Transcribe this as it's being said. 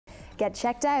Get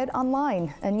checked out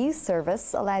online. A new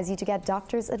service allows you to get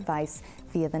doctor's advice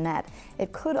via the net.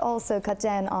 It could also cut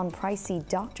down on pricey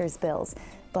doctor's bills.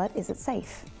 But is it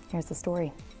safe? Here's the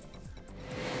story.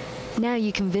 Now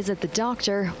you can visit the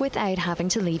doctor without having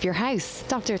to leave your house.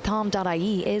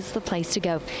 drthom.ie is the place to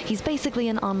go. He's basically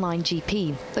an online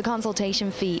GP. The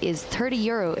consultation fee is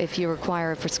 €30 if you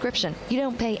require a prescription. You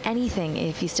don't pay anything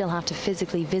if you still have to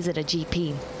physically visit a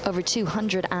GP. Over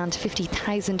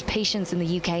 250,000 patients in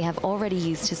the UK have already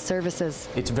used his services.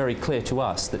 It's very clear to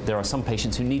us that there are some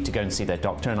patients who need to go and see their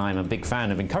doctor, and I'm a big fan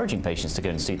of encouraging patients to go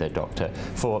and see their doctor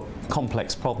for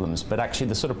complex problems. But actually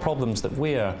the sort of problems that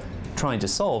we're trying to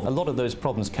solve, a lot of those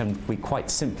problems can be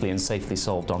quite simply and safely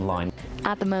solved online.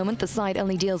 At the moment, the site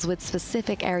only deals with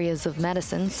specific areas of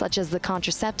medicine, such as the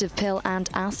contraceptive pill and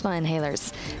asthma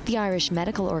inhalers. The Irish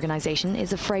Medical Organisation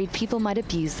is afraid people might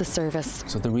abuse the service.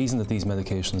 So the reason that these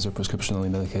medications are prescription-only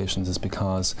medications is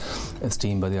because it's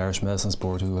deemed by the Irish Medicines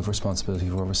Board, who have responsibility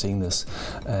for overseeing this,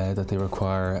 that they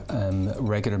require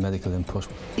regular medical input.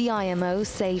 The IMO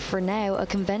say for now a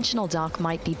conventional doc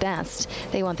might be best.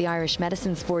 They want the Irish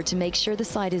Medicines Board to make sure the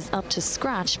site is up to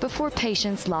scratch before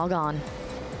patients log on.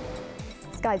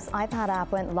 Skype's iPad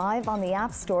app went live on the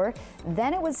App Store,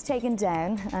 then it was taken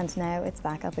down, and now it's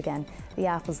back up again. The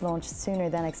app was launched sooner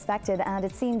than expected, and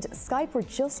it seemed Skype were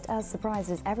just as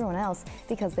surprised as everyone else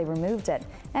because they removed it.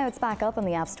 Now it's back up on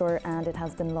the App Store, and it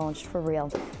has been launched for real.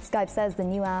 Skype says the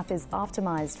new app is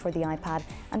optimized for the iPad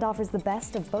and offers the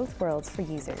best of both worlds for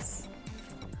users.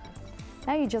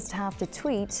 Now you just have to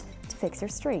tweet to fix your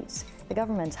street. The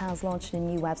government has launched a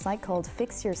new website called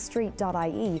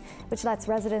fixyourstreet.ie, which lets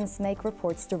residents make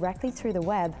reports directly through the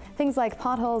web. Things like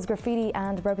potholes, graffiti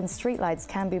and broken streetlights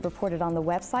can be reported on the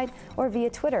website or via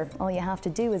Twitter. All you have to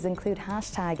do is include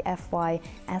hashtag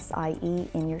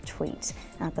FYSIE in your tweet.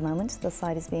 At the moment, the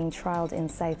site is being trialled in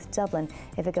South Dublin.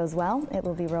 If it goes well, it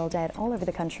will be rolled out all over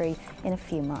the country in a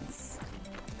few months.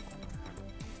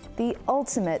 The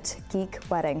ultimate geek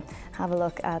wedding. Have a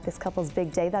look at this couple's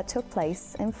big day that took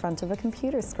place in front of a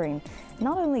computer screen.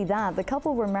 Not only that, the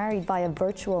couple were married by a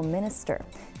virtual minister.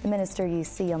 The minister you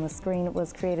see on the screen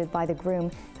was created by the groom,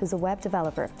 who's a web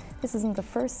developer. This isn't the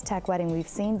first tech wedding we've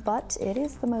seen, but it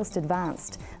is the most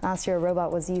advanced. Last year, a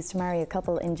robot was used to marry a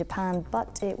couple in Japan,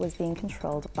 but it was being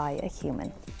controlled by a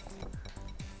human.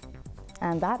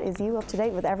 And that is you up to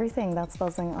date with everything that's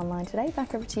buzzing online today.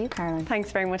 Back over to you, Caroline.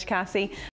 Thanks very much, Cassie.